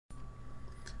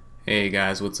Hey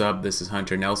guys, what's up? This is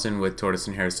Hunter Nelson with Tortoise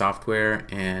and Hare Software,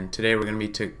 and today we're going to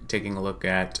be taking a look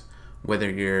at whether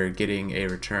you're getting a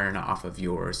return off of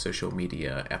your social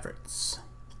media efforts.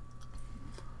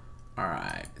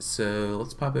 Alright, so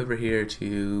let's pop over here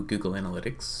to Google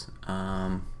Analytics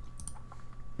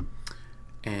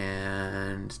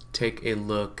and take a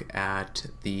look at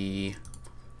the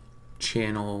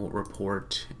channel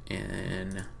report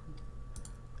in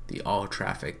the all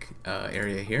traffic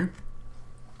area here.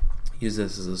 Use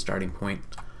this as a starting point.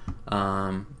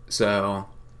 So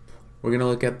we're going to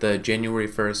look at the January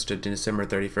 1st to December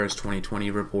 31st, 2020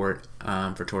 report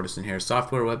for Tortoise and Hare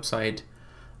Software website.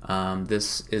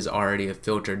 This is already a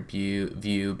filtered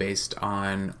view based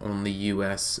on only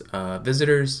US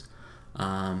visitors,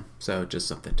 so just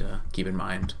something to keep in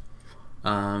mind.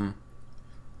 So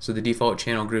the default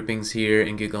channel groupings here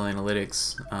in Google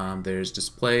Analytics, there's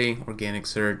display, organic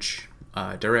search,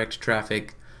 direct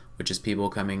traffic, which is people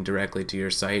coming directly to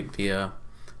your site via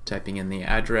typing in the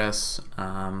address,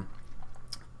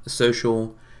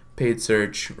 social, paid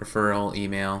search, referral,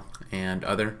 email, and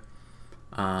other.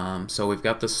 So we've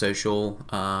got the social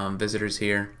visitors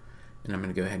here, and I'm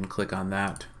going to go ahead and click on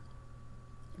that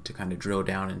to kind of drill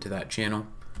down into that channel.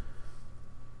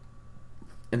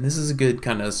 And this is a good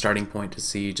kind of starting point to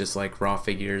see just like raw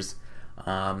figures.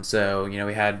 So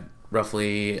we had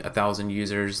roughly 1,000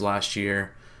 users last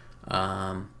year.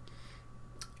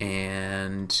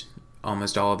 And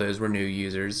almost all of those were new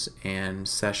users, and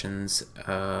sessions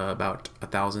about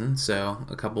 1,000, so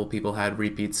a couple people had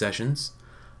repeat sessions.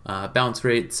 Bounce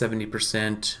rate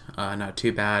 70%, not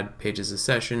too bad. Pages a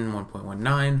session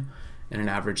 1.19, and an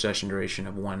average session duration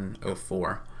of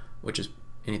 104, which is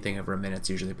anything over a minute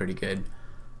is usually pretty good.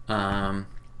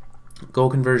 Goal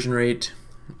conversion rate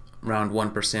around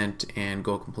 1%, and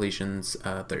goal completions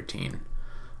 13.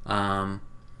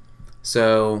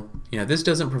 So, this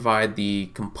doesn't provide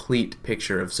the complete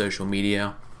picture of social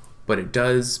media, but it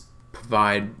does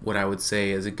provide what I would say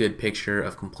is a good picture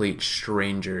of complete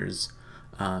strangers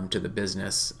to the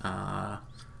business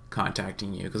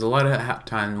contacting you. Because a lot of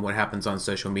time what happens on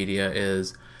social media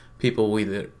is people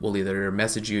will either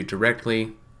message you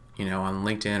directly, on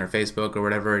LinkedIn or Facebook or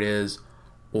whatever it is,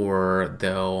 or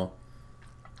they'll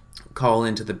call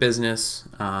into the business.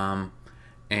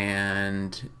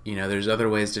 And there's other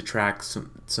ways to track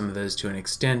some of those to an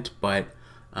extent, but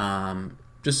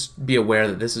just be aware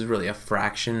that this is really a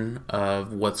fraction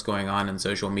of what's going on in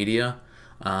social media.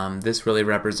 This really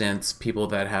represents people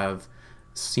that have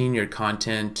seen your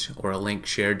content or a link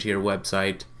shared to your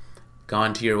website,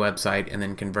 gone to your website, and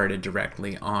then converted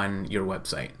directly on your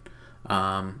website,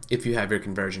 if you have your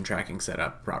conversion tracking set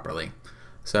up properly.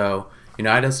 So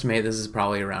I'd estimate this is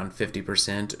probably around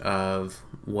 50% of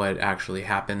what actually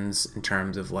happens in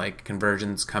terms of like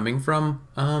conversions coming from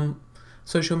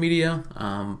social media,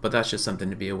 but that's just something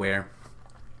to be aware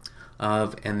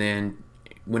of. And then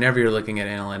whenever you're looking at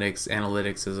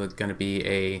analytics is going to be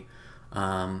a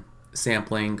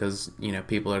sampling, because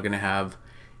people are going to have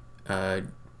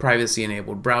privacy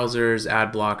enabled browsers,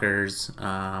 ad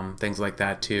blockers, things like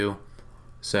that too.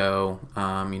 So,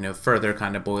 further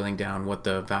kind of boiling down what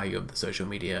the value of the social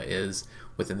media is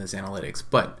within this analytics.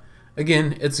 But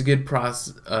again, it's a good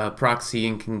proxy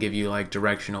and can give you like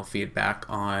directional feedback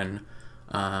on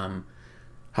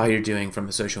how you're doing from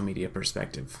a social media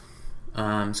perspective.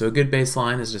 So a good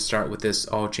baseline is to start with this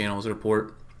all channels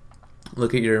report.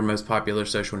 Look at your most popular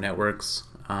social networks.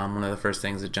 One of the first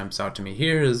things that jumps out to me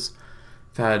here is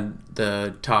I've had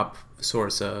the top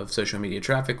source of social media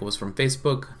traffic was from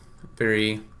Facebook.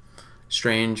 Very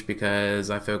strange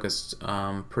because I focused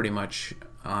pretty much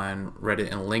on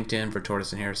Reddit and LinkedIn for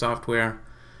Tortoise and Hare Software.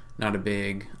 Not a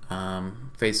big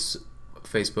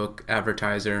Facebook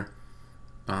advertiser,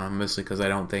 mostly because I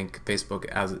don't think Facebook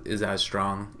is as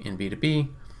strong in B2B,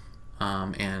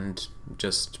 and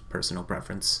just personal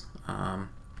preference.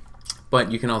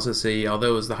 But you can also see,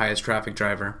 although it was the highest traffic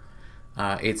driver,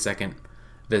 8-second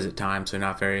visit time, so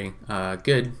not very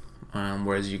good.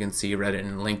 Whereas you can see Reddit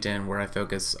and LinkedIn, where I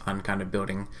focus on kind of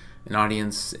building an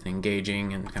audience and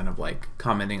engaging and kind of like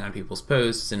commenting on people's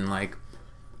posts and like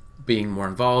being more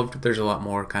involved. There's a lot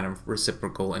more kind of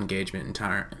reciprocal engagement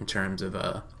in terms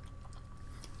of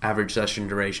average session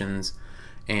durations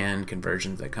and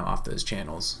conversions that come off those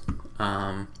channels.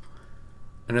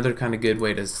 Another kind of good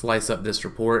way to slice up this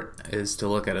report is to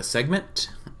look at a segment,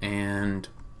 and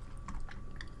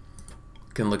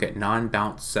you can look at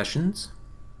non-bounce sessions.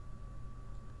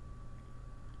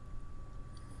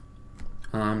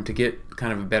 To get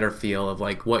kind of a better feel of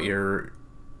like what your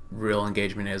real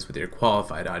engagement is with your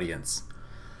qualified audience.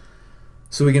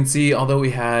 So we can see, although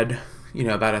we had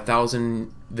about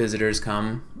 1,000 visitors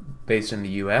come, based in the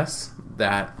US,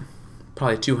 that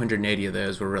probably 280 of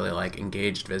those were really like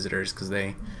engaged visitors because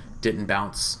they didn't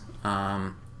bounce.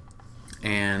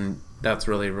 And that's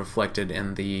really reflected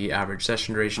in the average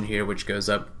session duration here, which goes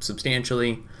up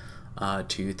substantially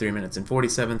to 3 minutes and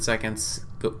 47 seconds.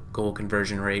 Goal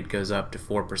conversion rate goes up to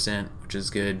 4%, which is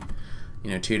good.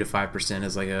 2 to 5%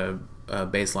 is like a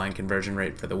baseline conversion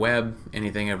rate for the web.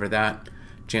 Anything over that,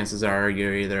 chances are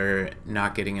you're either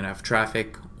not getting enough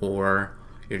traffic or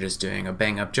you're just doing a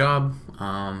bang up job.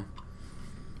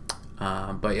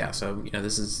 But yeah, so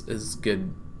this is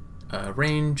good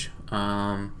range.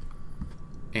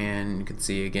 And you can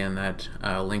see again that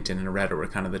LinkedIn and Reddit were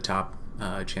kind of the top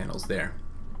channels there.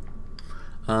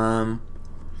 So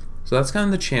that's kind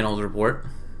of the channels report.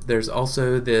 There's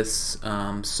also this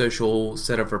social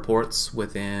set of reports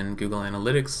within Google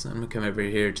Analytics. I'm going to come over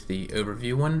here to the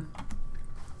overview one.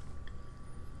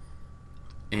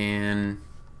 And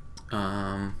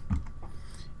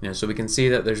so we can see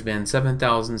that there's been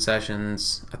 7,000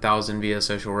 sessions, 1,000 via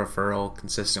social referral,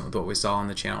 consistent with what we saw in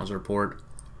the channels report.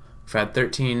 We've had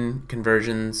 13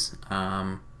 conversions,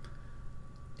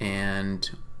 and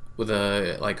with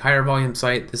a higher volume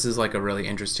site, this is like a really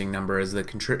interesting number, is the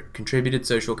contributed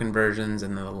social conversions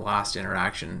and the last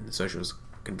interaction social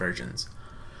conversions.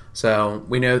 So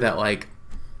we know that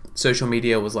social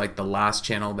media was like the last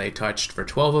channel they touched for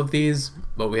 12 of these,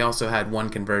 but we also had one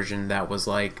conversion that was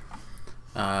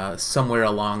somewhere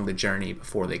along the journey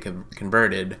before they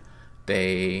converted,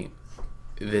 they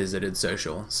visited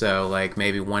social. So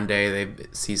maybe one day they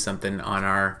see something on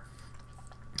our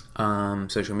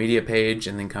social media page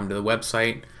and then come to the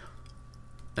website,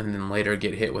 and then later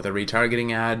get hit with a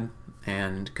retargeting ad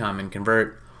and come and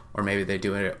convert, or maybe they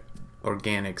do an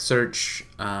organic search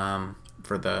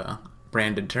for the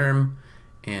branded term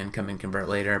and come and convert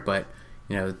later. But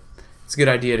it's a good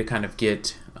idea to kind of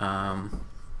get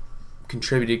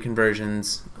contributed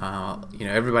conversions.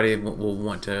 Everybody will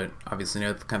want to obviously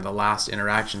know kind of the last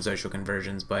interaction social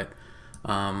conversions, but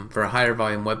for a higher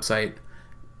volume website,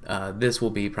 this will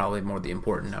be probably more the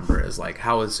important number, is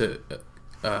how is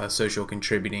social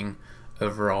contributing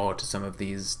overall to some of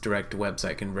these direct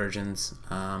website conversions,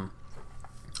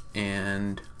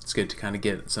 and it's good to kind of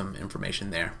get some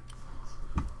information there.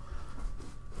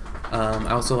 I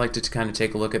also like to kind of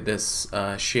take a look at this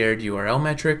shared URL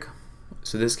metric.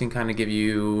 So this can kind of give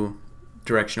you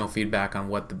directional feedback on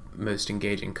what the most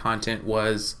engaging content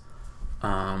was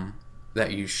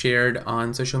that you shared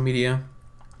on social media.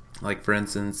 Like for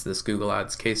instance, this Google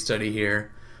Ads case study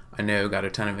here, I know got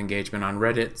a ton of engagement on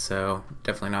Reddit, so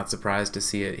definitely not surprised to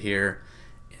see it here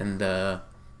in the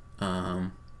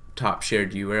top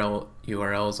shared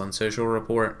URLs on social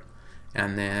report.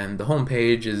 And then the home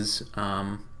page is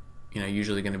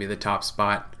usually going to be the top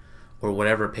spot, or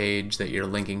whatever page that you're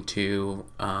linking to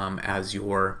as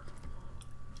your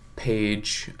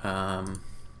page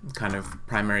kind of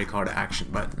primary call to action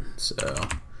button. So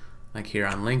like here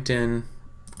on LinkedIn,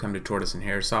 come to Tortoise and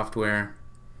Hare Software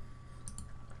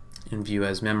and view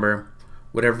as member.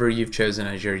 Whatever you've chosen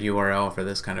as your URL for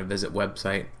this kind of visit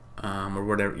website, or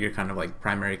whatever your kind of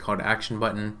primary call to action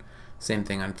button. Same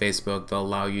thing on Facebook, they'll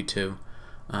allow you to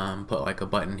put a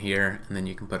button here, and then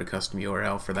you can put a custom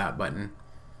URL for that button.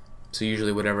 So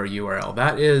usually whatever URL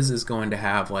that is going to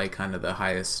have kind of the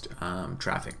highest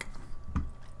traffic.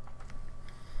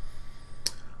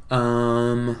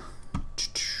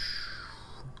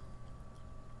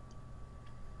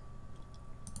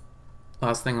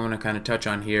 Last thing I want to kind of touch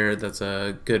on here that's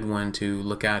a good one to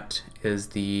look at is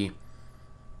the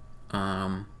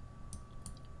top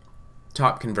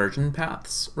conversion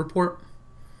paths report.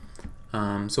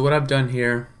 So what I've done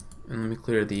here, and let me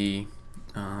clear the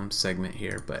segment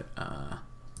here, but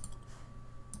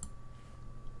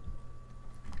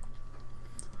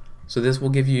so this will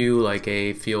give you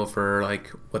a feel for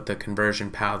what the conversion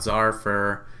paths are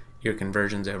for your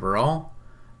conversions overall.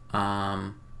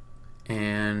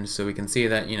 And so we can see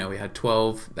that we had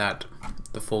 12 that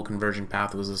the full conversion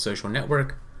path was a social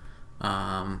network.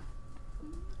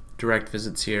 Direct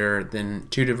visits here, then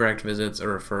 2 direct visits, a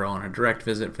referral, and a direct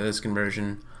visit for this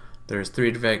conversion. There's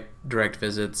 3 direct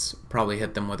visits, probably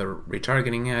hit them with a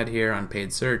retargeting ad here on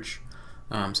paid search.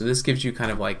 So this gives you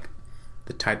kind of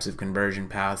the types of conversion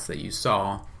paths that you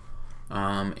saw,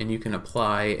 and you can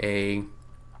apply a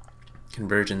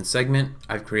conversion segment.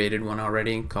 I've created one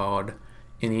already called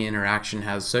Any Interaction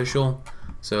Has Social.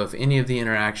 So if any of the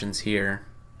interactions here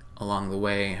along the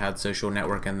way had social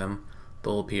network in them,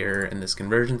 they'll appear in this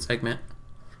conversion segment.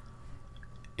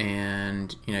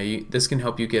 And this can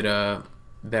help you get a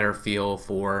better feel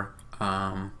for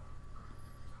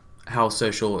how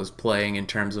social is playing in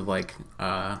terms of like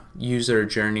user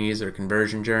journeys or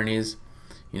conversion journeys.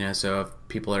 So if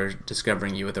people are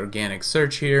discovering you with organic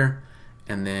search here,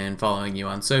 and then following you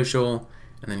on social,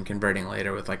 and then converting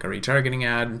later with like a retargeting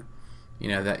ad,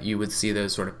 that you would see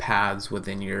those sort of paths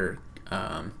within your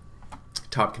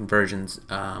top conversions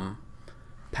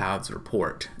paths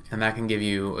report, and that can give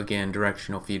you, again,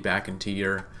 directional feedback into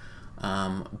your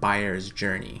buyer's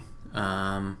journey.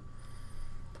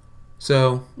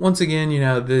 So once again,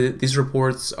 these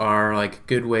reports are like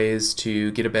good ways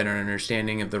to get a better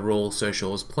understanding of the role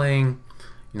social is playing.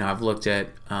 I've looked at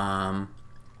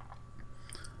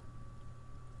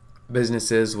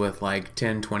businesses with like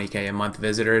 10, 20K a month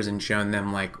visitors and shown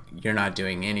them like you're not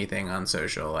doing anything on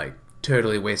social, like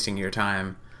totally wasting your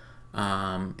time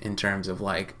in terms of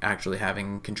like actually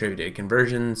having contributed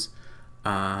conversions.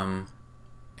 And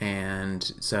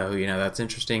so, that's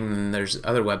interesting. And there's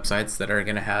other websites that are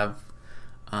going to have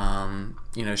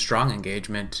strong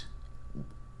engagement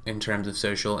in terms of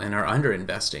social and are under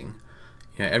investing.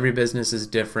 Every business is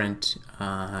different,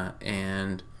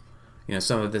 and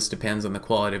some of this depends on the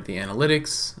quality of the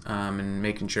analytics, and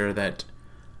making sure that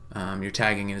you're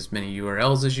tagging in as many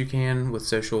URLs as you can with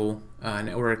social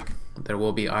network. There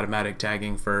will be automatic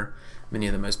tagging for many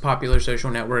of the most popular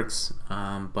social networks,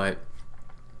 but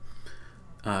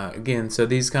again, so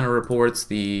these kind of reports,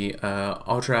 the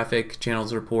all traffic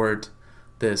channels report,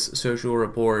 this social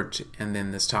report, and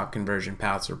then this top conversion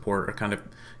paths report are kind of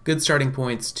good starting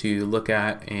points to look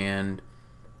at and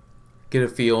get a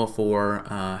feel for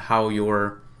how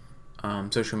your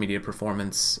social media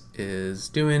performance is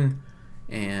doing.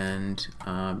 And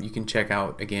you can check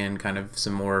out, again, kind of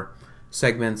some more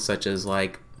segments, such as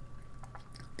like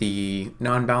the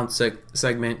non-bounce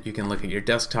segment. You can look at your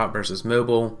desktop versus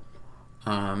mobile,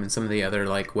 and some of the other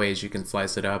like ways you can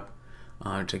slice it up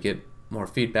to get more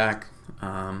feedback.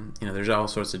 There's all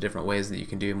sorts of different ways that you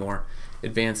can do more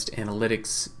advanced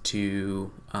analytics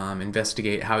to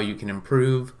investigate how you can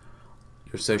improve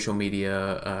your social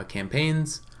media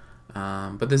campaigns.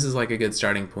 But this is like a good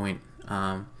starting point.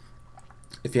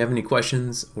 If you have any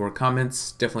questions or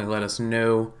comments, definitely let us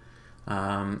know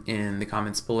in the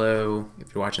comments below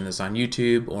if you're watching this on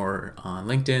YouTube or on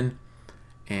LinkedIn.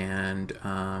 And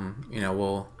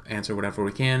we'll answer whatever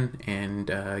we can and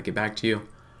get back to you.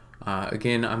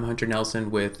 Again, I'm Hunter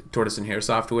Nelson with Tortoise and Hare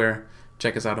Software.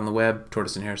 Check us out on the web,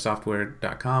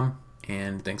 tortoiseandharesoftware.com,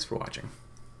 and thanks for watching.